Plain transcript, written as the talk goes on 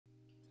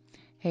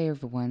Hey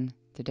everyone,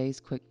 today's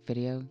quick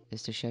video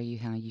is to show you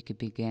how you could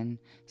begin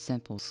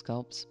simple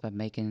sculpts by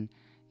making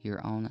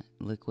your own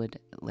liquid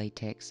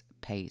latex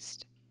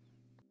paste.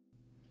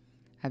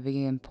 I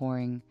began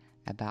pouring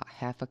about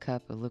half a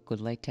cup of liquid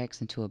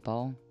latex into a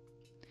bowl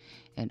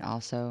and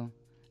also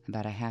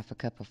about a half a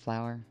cup of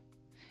flour,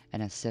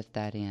 and I sift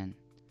that in.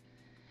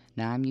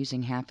 Now I'm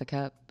using half a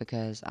cup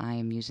because I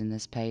am using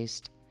this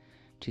paste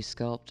to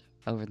sculpt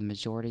over the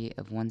majority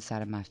of one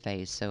side of my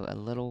face, so a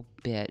little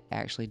bit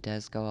actually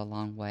does go a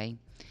long way.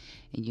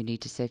 And you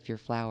need to sift your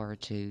flour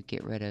to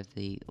get rid of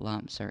the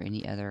lumps or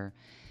any other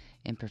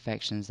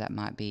imperfections that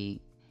might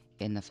be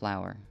in the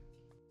flour.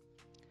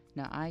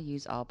 Now I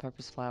use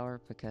all-purpose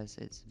flour because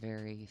it's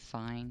very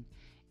fine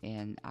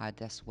and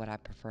that's what I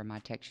prefer my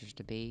textures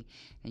to be.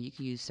 And you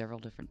can use several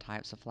different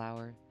types of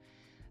flour.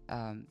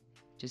 Um,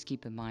 just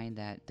keep in mind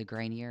that the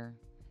grainier,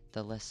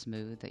 the less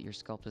smooth that your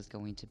sculpt is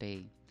going to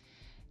be.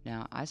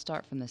 Now I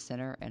start from the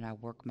center and I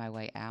work my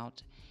way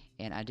out,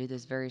 and I do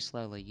this very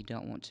slowly. You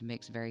don't want to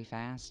mix very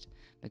fast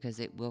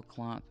because it will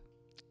clump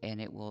and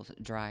it will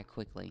dry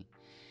quickly.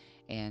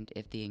 And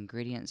if the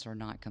ingredients are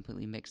not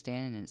completely mixed in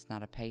and it's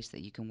not a paste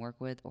that you can work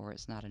with, or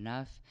it's not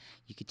enough,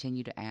 you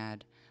continue to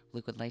add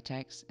liquid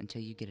latex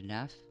until you get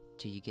enough,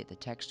 till you get the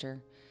texture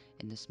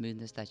and the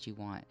smoothness that you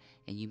want.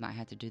 And you might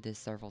have to do this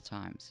several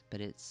times, but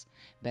it's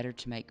better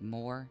to make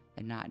more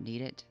and not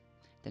need it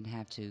than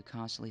have to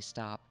constantly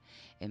stop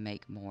and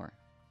make more.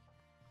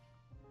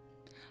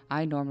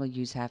 I normally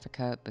use half a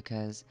cup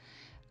because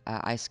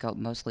I sculpt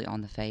mostly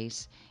on the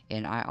face,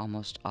 and I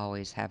almost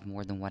always have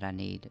more than what I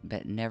need,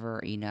 but never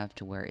enough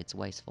to where it's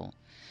wasteful.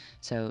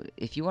 So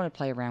if you want to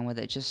play around with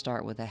it, just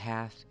start with a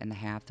half and a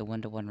half, the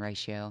 1-to-1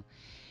 ratio,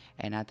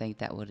 and I think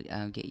that would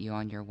get you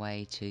on your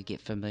way to get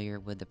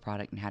familiar with the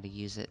product and how to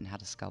use it and how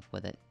to sculpt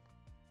with it.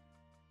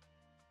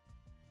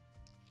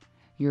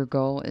 Your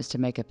goal is to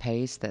make a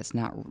paste that's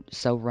not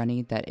so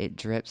runny that it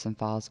drips and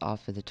falls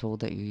off of the tool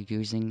that you're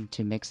using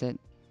to mix it.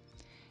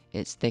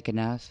 It's thick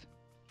enough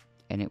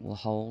and it will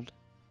hold,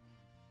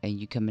 and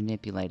you can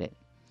manipulate it.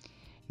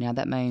 Now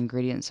that my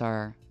ingredients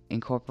are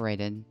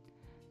incorporated,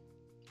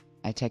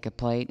 I take a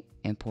plate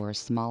and pour a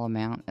small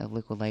amount of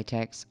liquid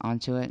latex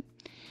onto it,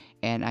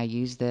 and I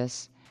use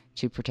this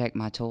to protect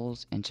my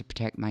tools and to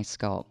protect my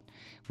sculpt.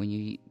 When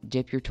you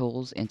dip your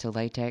tools into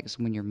latex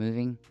when you're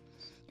moving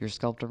your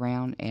sculpt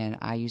around, and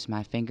I use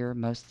my finger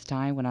most of the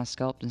time when I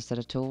sculpt instead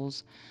of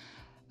tools.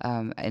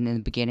 And in the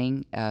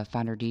beginning,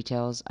 finer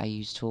details, I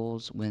use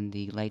tools when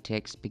the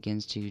latex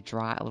begins to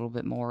dry a little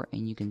bit more,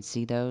 and you can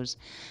see those.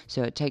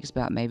 So it takes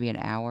about maybe an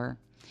hour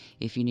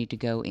if you need to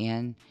go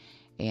in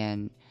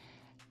and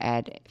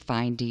add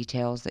fine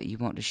details that you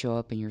want to show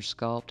up in your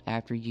sculpt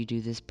after you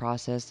do this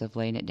process of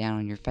laying it down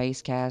on your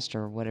face cast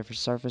or whatever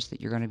surface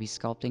that you're going to be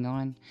sculpting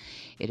on.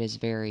 It is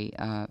very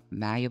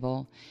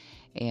malleable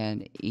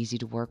and easy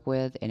to work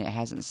with, and it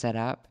hasn't set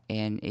up.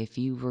 And if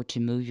you were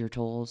to move your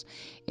tools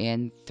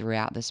in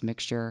throughout this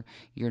mixture,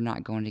 you're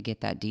not going to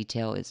get that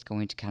detail. It's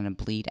going to kind of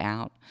bleed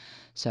out.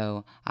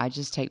 So I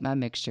just take my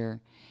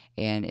mixture,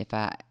 and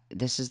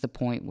this is the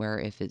point where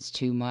if it's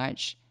too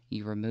much,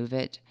 you remove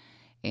it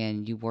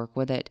and you work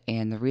with it.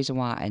 And the reason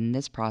why in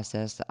this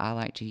process that I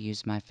like to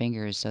use my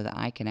fingers so that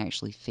I can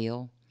actually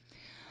feel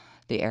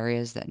the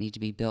areas that need to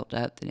be built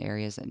up, the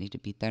areas that need to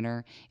be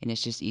thinner, and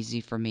it's just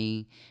easy for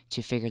me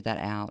to figure that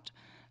out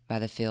by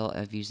the feel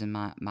of using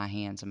my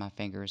hands and my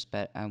fingers.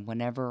 But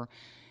whenever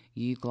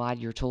you glide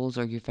your tools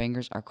or your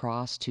fingers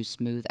across to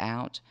smooth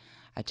out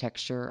a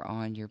texture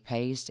on your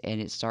paste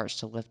and it starts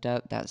to lift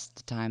up, that's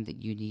the time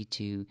that you need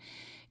to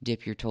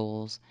dip your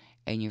tools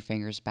and your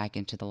fingers back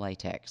into the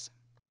latex.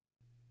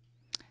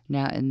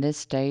 Now, in this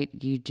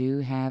state, you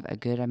do have a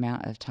good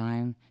amount of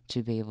time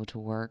to be able to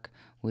work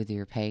with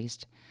your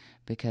paste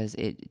because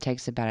it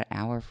takes about an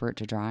hour for it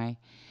to dry.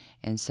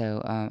 And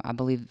so I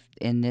believe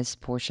in this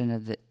portion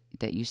of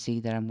that you see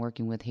that I'm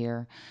working with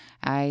here,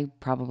 I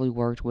probably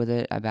worked with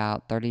it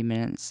about 30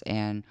 minutes.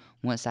 And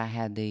once I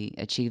had the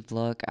achieved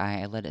look,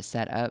 I let it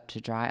set up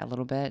to dry a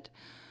little bit.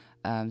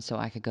 So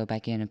I could go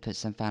back in and put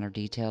some finer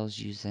details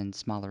using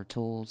smaller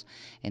tools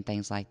and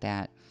things like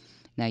that.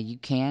 Now you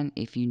can,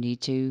 if you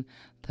need to,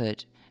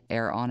 put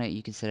air on it.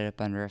 You can set it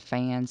up under a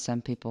fan.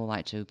 Some people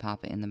like to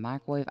pop it in the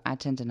microwave. I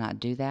tend to not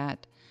do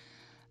that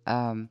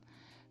um,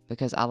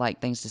 because I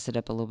like things to sit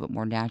up a little bit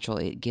more natural.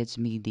 It gives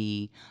me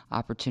the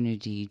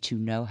opportunity to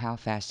know how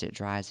fast it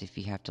dries if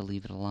you have to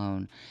leave it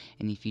alone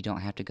and if you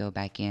don't have to go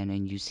back in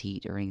and use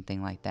heat or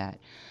anything like that.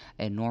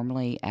 And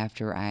normally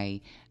after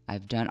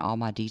I've done all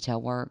my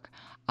detail work,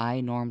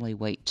 I normally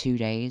wait 2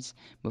 days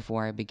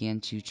before I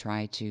begin to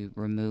try to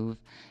remove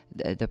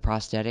the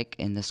prosthetic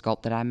and the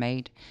sculpt that I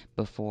made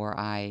before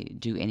I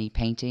do any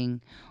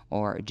painting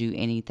or do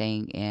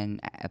anything and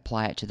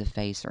apply it to the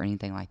face or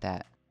anything like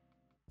that.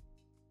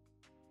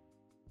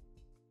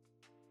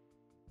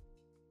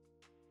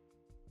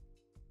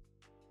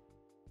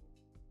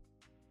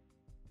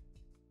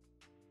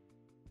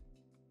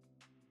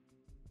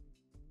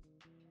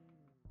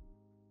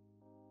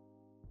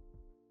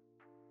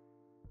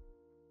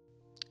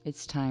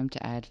 It's time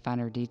to add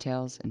finer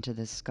details into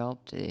this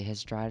sculpt. It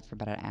has dried for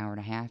about an hour and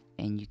a half,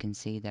 and you can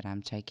see that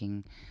I'm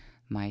taking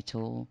my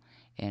tool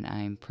and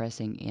I'm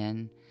pressing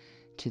in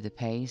to the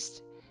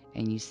paste,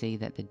 and you see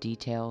that the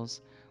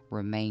details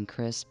remain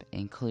crisp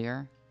and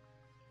clear.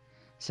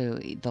 So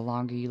the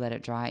longer you let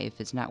it dry, if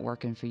it's not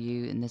working for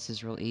you, and this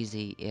is real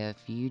easy, if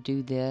you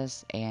do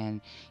this and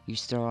you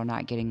still are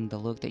not getting the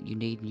look that you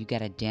need, and you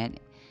got a dent,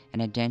 an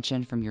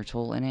indentation from your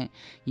tool in it,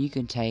 you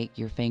can take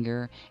your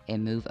finger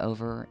and move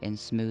over and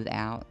smooth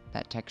out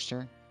that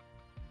texture.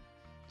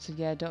 So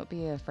yeah, don't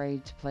be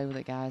afraid to play with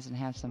it, guys, and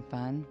have some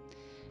fun.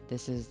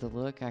 This is the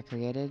look I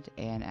created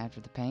and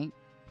after the paint.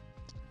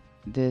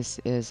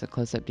 This is a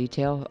close-up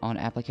detail on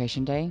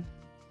application day,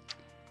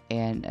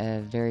 and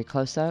a very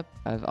close-up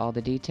of all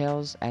the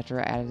details after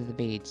I added the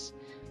beads.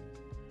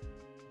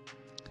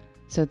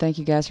 So thank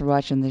you guys for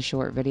watching this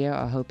short video.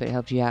 I hope it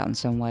helped you out in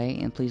some way,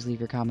 and please leave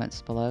your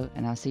comments below,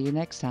 and I'll see you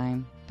next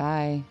time.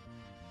 Bye!